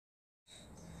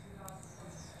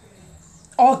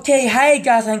Okay, hi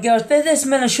guys and girls, this is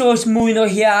MISHORT Marina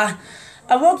here.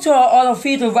 I work to other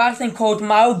theatre wrestling called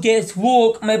My Gets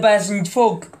Work, made by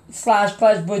SMG4 /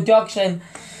 Plus Production.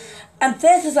 And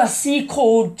this is a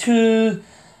sequel to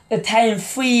the Time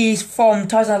Freeze from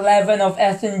 2011 of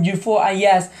SMG4. And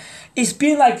yes, it's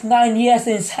been like 9 years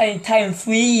since Time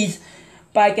Freeze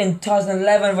back in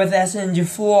 2011 with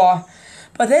SMG4.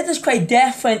 But this is quite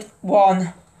different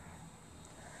one.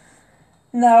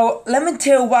 Now, let me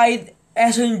tell why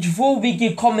SMG4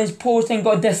 weekly comments posting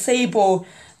got disabled.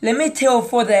 Let me tell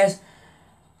for this.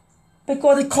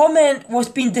 Because the comment was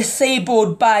being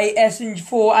disabled by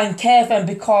SMG4 and Kevin,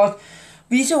 because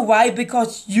reason why?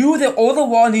 Because you the other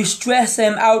one who stressed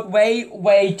him out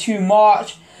way too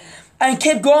much. And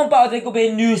kept going about there could be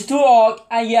a new story arc,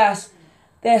 and yes,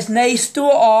 there's no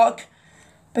story arc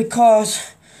because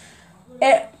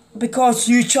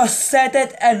you just said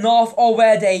it enough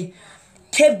already.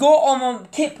 Keep go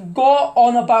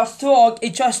on about story,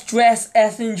 it just stressed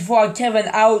SMG4 and Kevin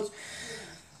out.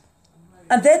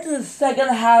 And then the second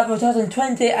half of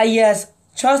 2020, yes,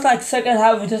 just like second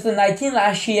half of 2019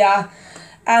 last year,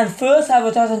 and first half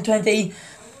of 2020,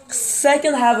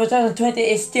 second half of 2020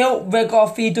 is still regular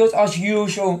videos as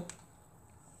usual.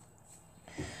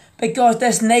 Because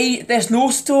there's no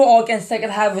story arc in second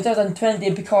half of 2020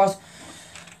 because.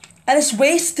 And it's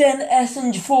wasting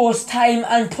SMG4's time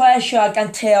and pressure, I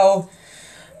can tell.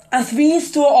 And 3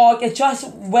 story arc is just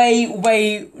way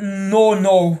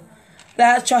no.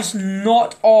 That's just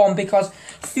not on, because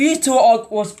 3 story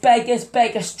arc was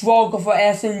biggest struggle for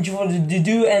SMG4 to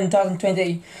do in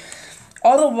 2020.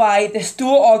 Otherwise, the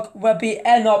story arc will be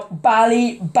end up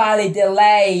badly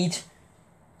delayed.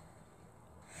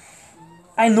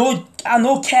 I know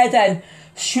kidding.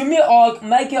 Shumi arc,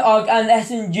 Mega arc and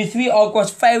SMG3 arc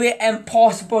was very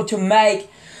impossible to make,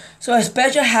 so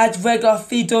especially had regular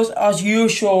videos as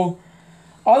usual.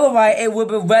 Otherwise it would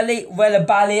be really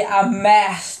badly a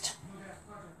mess.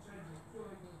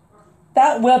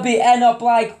 That will be end up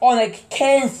like on a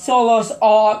Kane Solos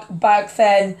arc back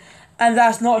then, and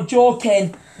that's not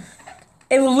joking.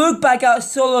 If we look back at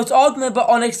Solos arc made by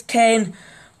Onyx Kane,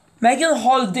 making a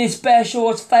holiday special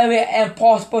was very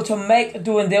impossible to make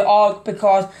during the arc,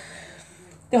 because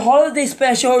the holiday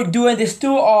special during the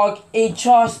story arc is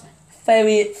just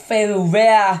very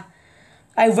rare.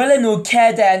 I really no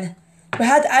kidding. We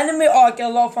had anime arc a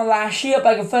lot from last year,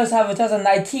 back in first half of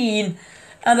 2019,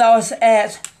 and that was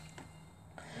it.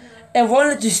 I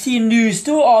wanted to see new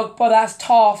story arc, but that's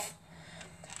tough.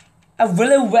 I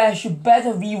really wish you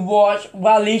better rewatch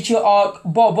Walichi arc,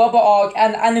 Bubba arc,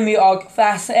 and anime arc.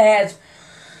 That's it.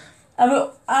 And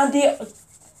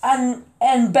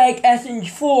big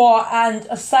SMG4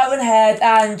 and Siren Head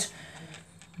and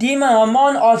Demon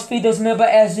Amon art videos made by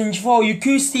SMG4. You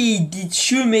could see the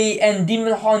Shumi in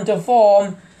Demon Hunter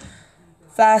form.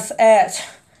 That's it.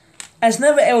 And it's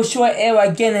never ever show it ever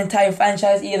again in entire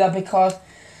franchise either, because.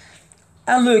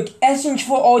 And look, SMG4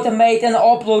 automate and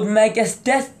upload Mega's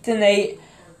Destiny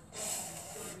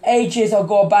ages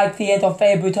ago, back the end of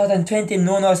February 2020,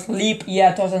 known as Leap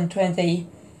Year 2020.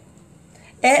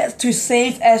 It's to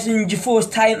save SMG4's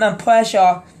time and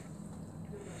pressure.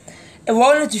 I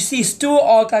wanted to see story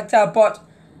arc like that, but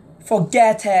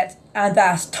forget it, and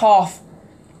that's tough.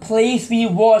 Please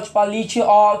rewatch Walichi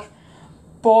arc,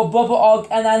 Bubba arc,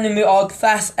 and anime arc.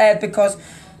 That's it, because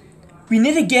we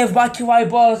need to give Wacky White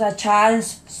Brothers a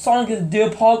chance, Sonic the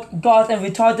Hedgehog, God and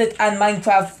Retarded, and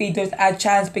Minecraft videos a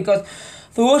chance, because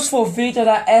those 4 videos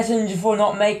that SMG4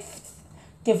 not make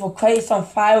give for quite some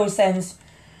files since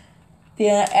the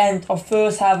end of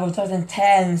first half of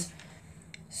 2010s.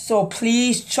 So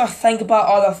please just think about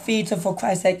other features, for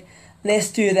Christ's sake. Let's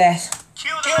do this.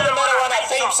 Cue the Marina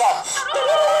theme song.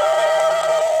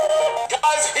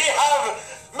 Guys, we have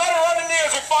Marina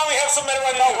news. We finally have some Marina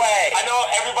news. No way. I know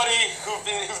everybody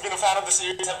who's been a fan of the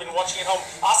series have been watching at home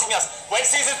asking us, when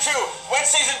season 2? When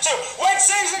season 2? When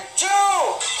season 2?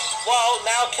 Well,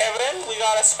 now Kevin, we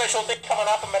got a special thing coming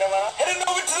up in Marina. Heading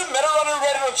over to the Marina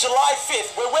Reddit on July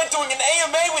 5th, where we're doing an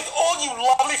AMA with all you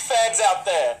lovely fans out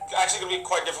there. It's actually going to be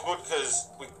quite difficult because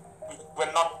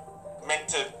we're not meant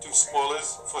to do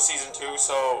spoilers for season 2,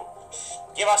 so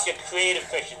give us your creative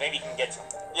questions, maybe you can get some.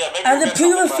 Yeah, maybe. And the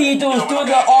previous videos do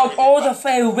the arc all the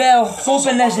very well,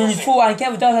 hoping SMG4 and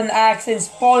Kevin doesn't accent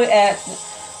spoil it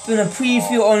during a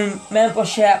preview on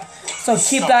membership, so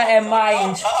keep that in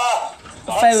mind.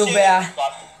 Very rare.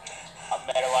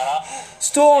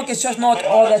 Story is just not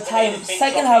all the time.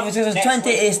 Second half of 2020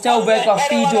 is still regular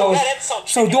videos,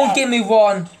 so don't get me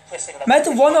wrong.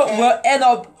 Metal Runner will end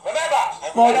up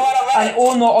an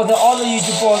owner of the other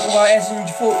YouTubers, while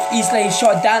SMG4 easily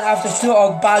shot down after story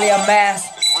arc barely a mess.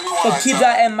 So keep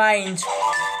that in mind.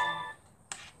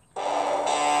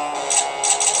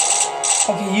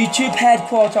 Okay, YouTube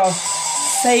headquarters.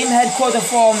 Same headquarters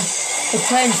from the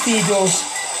Cleanse videos.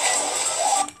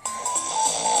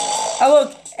 Oh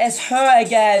look, it's her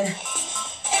again.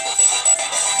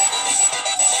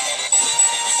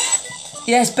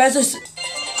 Yeah, it's better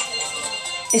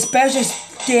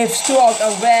give Stork a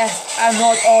rest and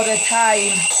not all the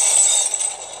time.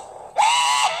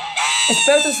 It's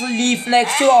better to leave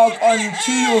next Stork on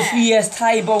 2 or 3 years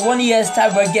time, but 1 year's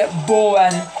time will get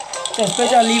boring. So it's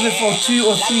better leave it for 2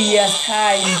 or 3 years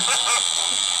time.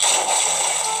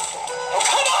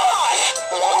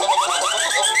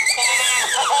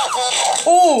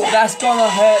 Oh, that's gonna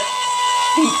hurt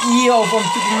the eel from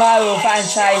Super Mario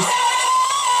franchise.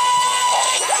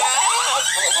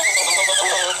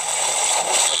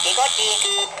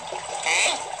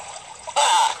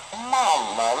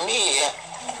 Mamma mia!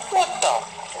 What the?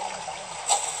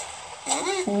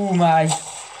 Oh my.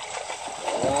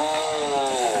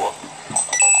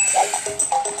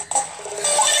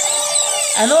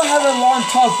 I know I have a long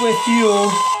talk with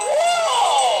you.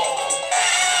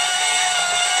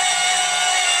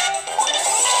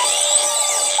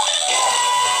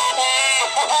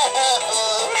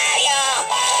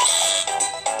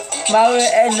 Mario,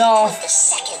 enough.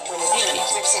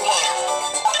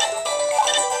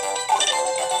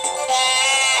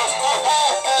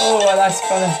 Oh, that's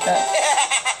gonna hurt.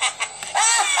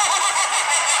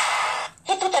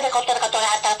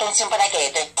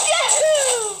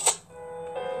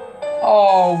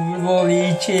 Oh,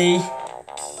 Luigi.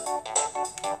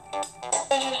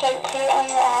 Just like put it on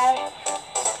your eye.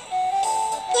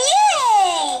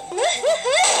 Yay!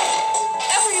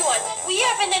 Everyone, we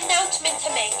have an announcement to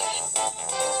make.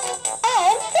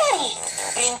 I'm ready.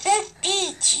 Princess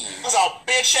Peach. Who's a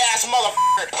bitch ass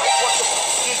motherfucker? What the f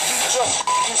did you just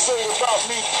say about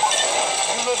me?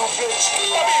 You little bitch.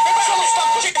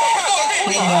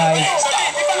 Oh my.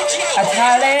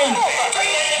 Italian,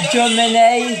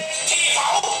 Germany.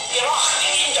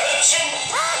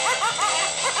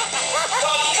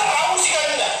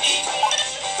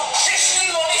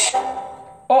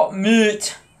 Oh,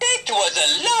 mute. It was a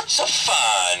lots of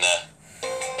fun.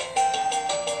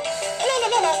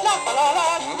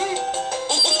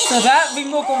 So that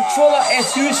remote controller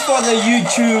is used for the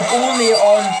YouTube only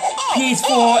on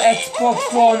PS4,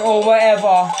 Xbox One or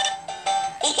whatever.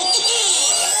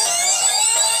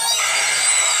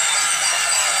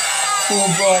 Oh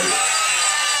boy.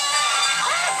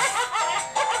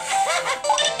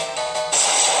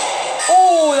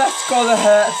 Oh, that's gonna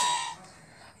hurt.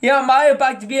 Yeah, Mario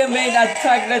back to be a main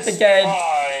antagonist again.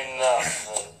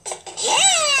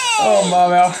 Oh,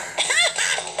 Mario.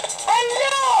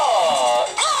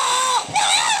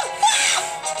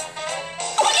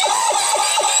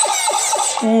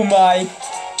 Oh my.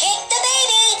 Kick the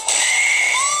baby.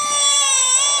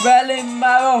 Really,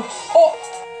 Mario? Oh!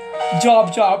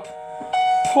 Job.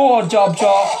 Poor job.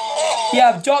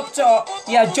 Yeah, job.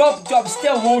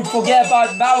 Still won't forget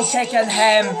about Mario Cake and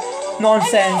Ham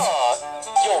nonsense.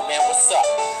 Yo, man, what's up?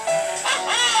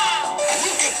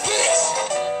 Look at this.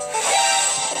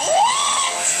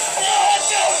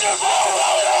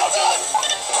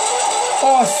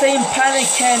 Oh, same panic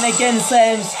can again,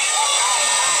 Sans.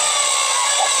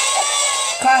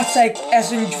 Classic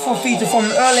SM64 feature from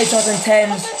early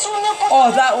 2010s.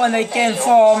 Oh, that one again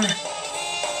from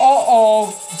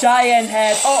Giant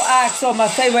Head. Oh, Axel, my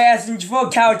favorite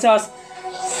SM64 characters.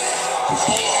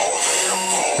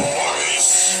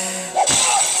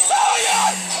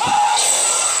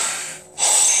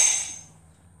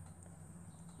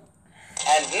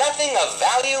 And nothing of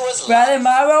value was Ready,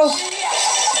 Mario?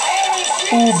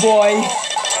 Oh boy.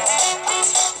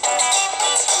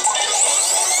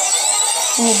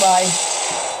 Oh my.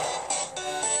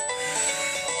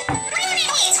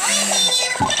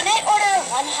 Can I order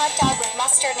 1 hot dog with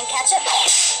mustard and ketchup?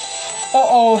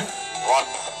 Uh-oh.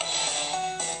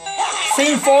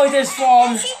 Scene footage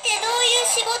from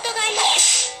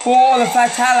For the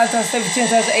Fatality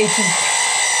 2018.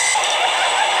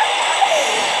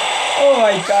 Oh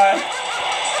my god.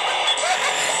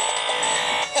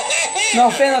 No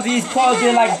fan of these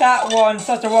quality like that one,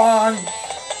 such a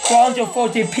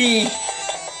 140p.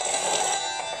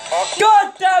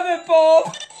 God damn it,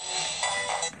 Bob!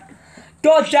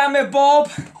 God damn it,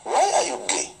 Bob! Why are you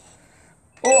gay?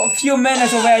 Oh, a few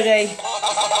minutes already.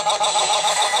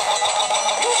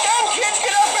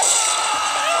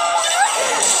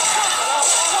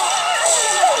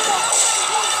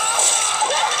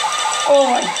 Oh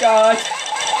my god.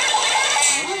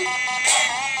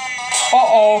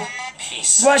 Uh-oh.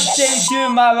 What did you do,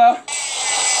 Mother?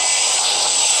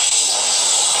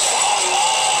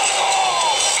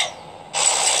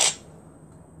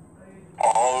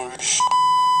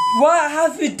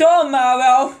 have you done,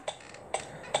 Mario?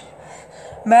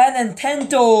 Man,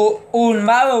 Nintendo on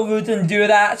Mario wouldn't do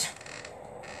that.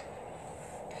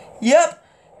 Yep,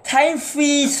 time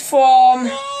freeze from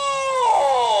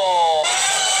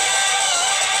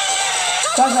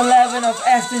plus 11 of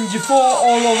SMG4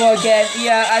 all over again.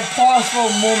 Yeah, I paused for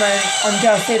a moment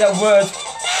until I say that word.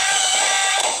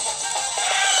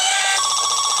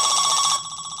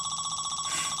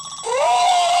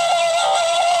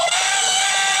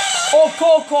 Oh,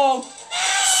 Coco!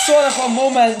 Sort of a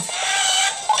moment.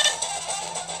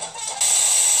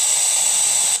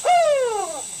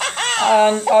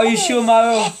 And are you sure,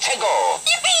 Mario?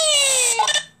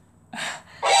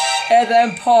 And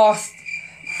then paused.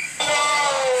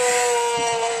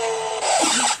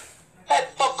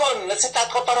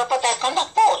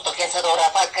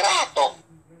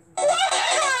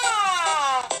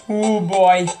 Oh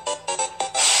boy.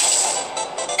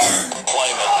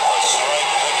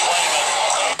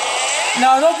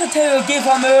 Now I'm not gonna tell you a game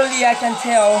from early, I can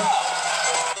tell.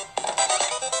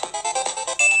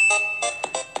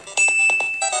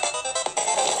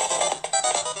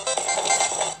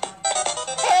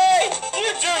 Hey,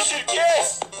 you two should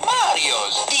kiss.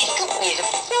 Mario's.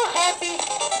 So happy.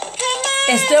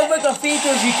 It's still with the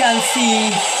features you can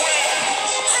see.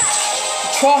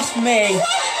 Trust me.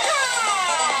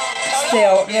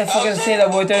 Still, I forgot to say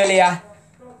that word earlier.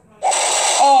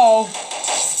 Oh.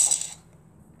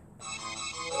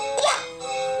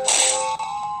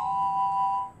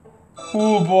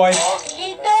 Oh boy.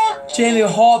 Jamie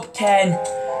Hopkins.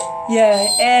 Yeah,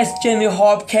 it's Jamie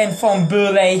Hopkins from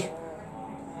Bully.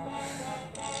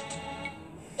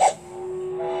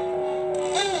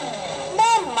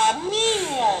 Mamma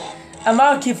mia. And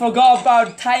Marky forgot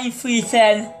about time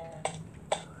freezing.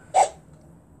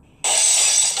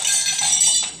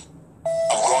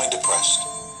 I'm growing depressed.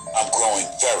 I'm growing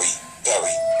very,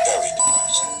 very, very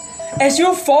depressed. It's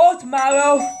your fault,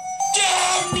 Mario.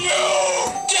 Damn you!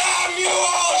 Damn you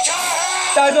all to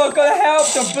hell! That's not gonna help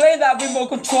to blame that remote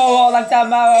controller like that,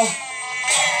 Mario.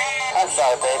 I'm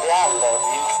sorry, baby. I love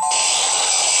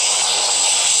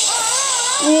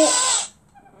you. Ooh.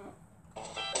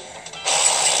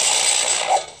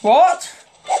 What?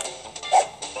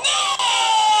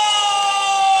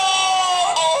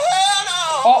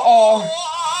 Uh-oh.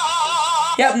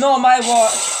 Yep, not my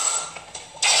watch.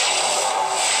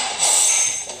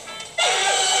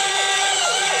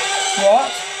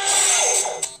 What?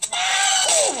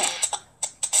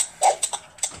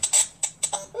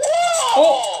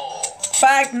 Oh,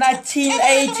 back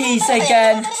 1980s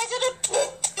again.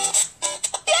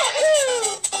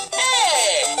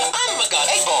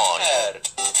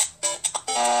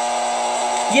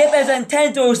 Yep, it's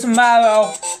Nintendo's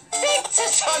Mario.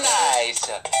 It's so nice.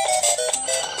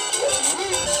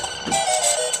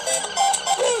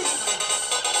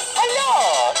 Hello.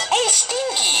 Hey,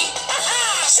 Stinky.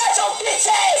 Shut your bitch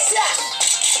ass.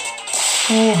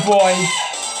 Oh boy.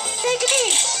 Take it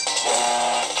easy.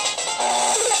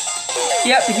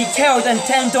 Yep, he killed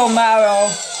Nintendo Mario.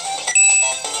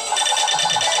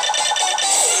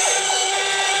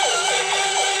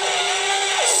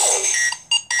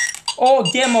 Oh,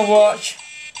 Game Watch.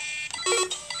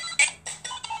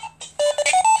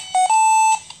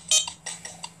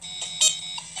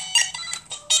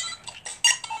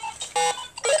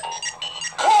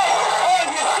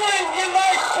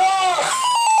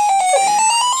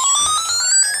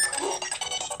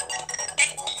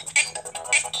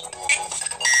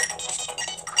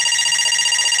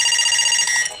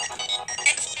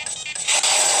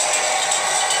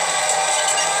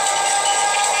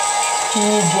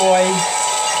 Oh boy.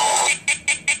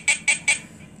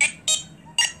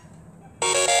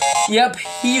 Yep,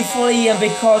 he flee and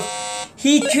because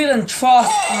he couldn't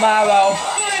trust Mario.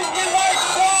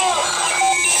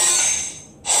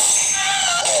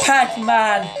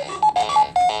 Pac-Man.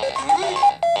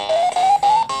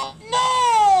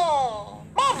 No!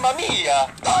 Mamma mia!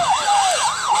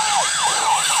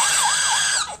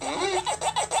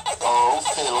 Oh,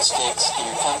 fiddlesticks,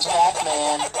 here comes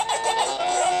Pac-Man.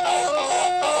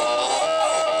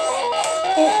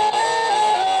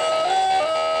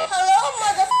 Hello,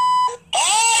 mother.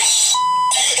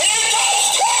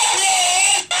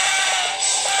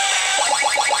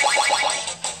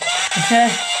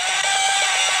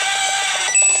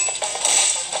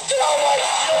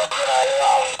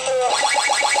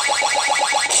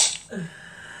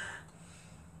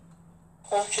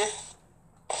 Okay.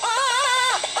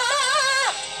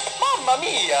 Mamma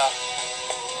mia!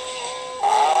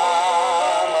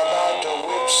 I'm about to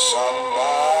whip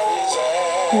somebody's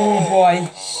ass. Oh boy.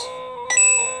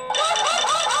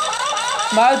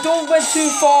 Mario, don't went too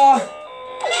far.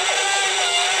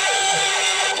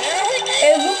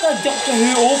 the Doctor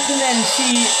Who opening,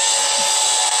 see.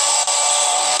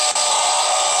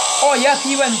 Oh, yep,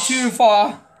 he went too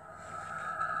far.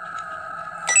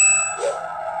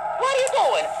 What are you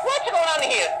doing? What's going on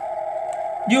here?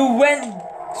 You went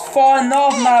far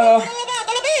enough, Maro.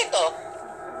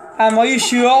 Are you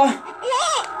sure?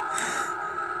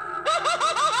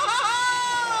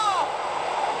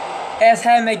 It's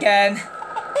him again.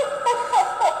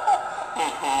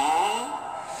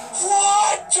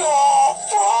 What the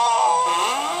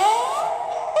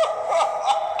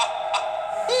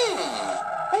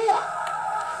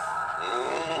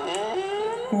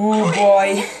Oh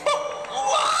boy.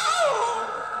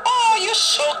 Oh, you're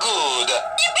so good.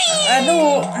 I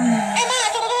know.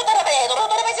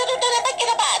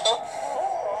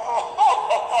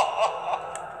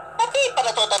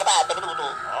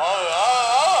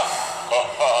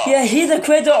 Yeah, he's the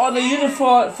creator of the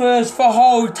universe for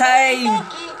whole time.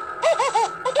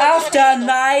 After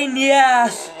 9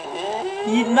 years.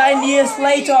 9 years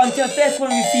later until this one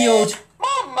revealed.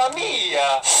 Mamma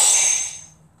mia!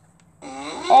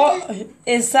 Oh,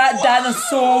 is that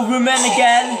dinosaur woman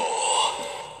again?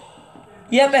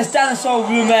 Yep, it's dinosaur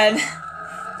woman.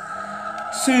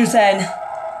 Susan.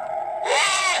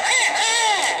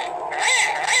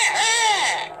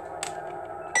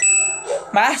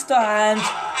 Master hand.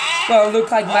 Well, it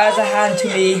looked like Master hand to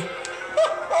me.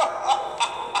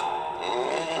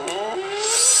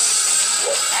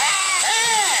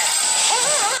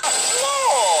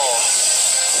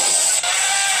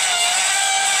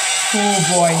 Oh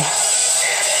boy.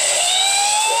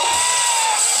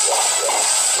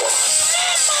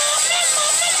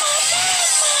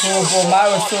 Oh boy,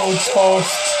 Maro's so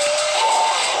toast.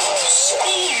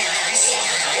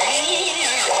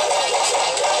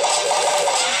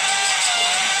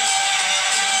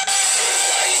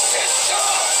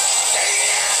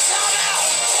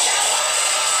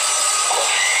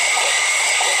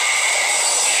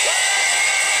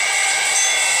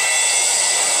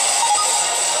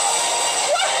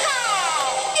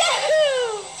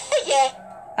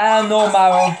 I don't know,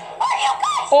 Maro.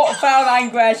 Oh, foul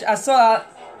language. I saw that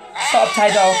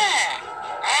subtitle.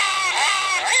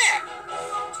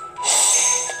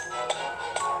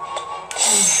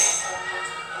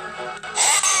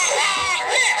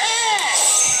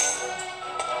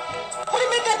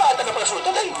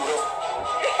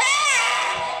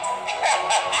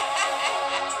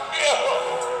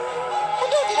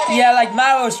 Yeah, like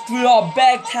Maro screwed up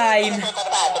big time.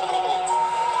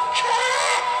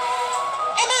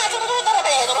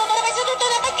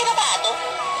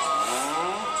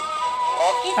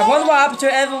 I wonder what happened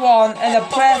to everyone in the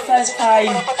present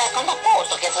time.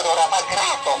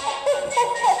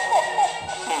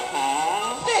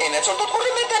 Bene, sono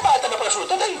corrimente fatta una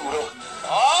prosciutta da euro.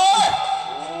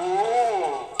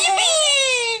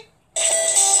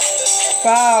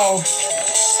 Wow.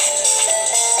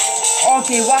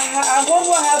 Okay, I wonder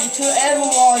what happened to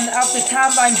everyone after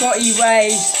timeline got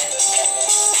erased.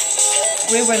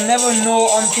 We will never know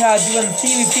until I do a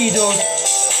theory videos.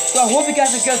 So I hope you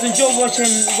guys enjoy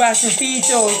watching reaction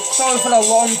videos. Sorry for the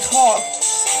long talk.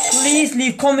 Please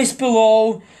leave comments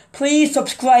below. Please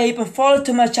subscribe and follow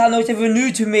to my channel if you're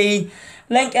new to me.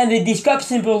 Link in the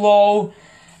description below.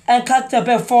 And click the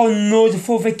bell for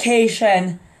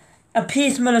notification. And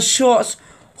peace, man, and shorts.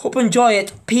 Hope you enjoy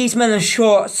it. Peace, man, and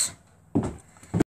shorts.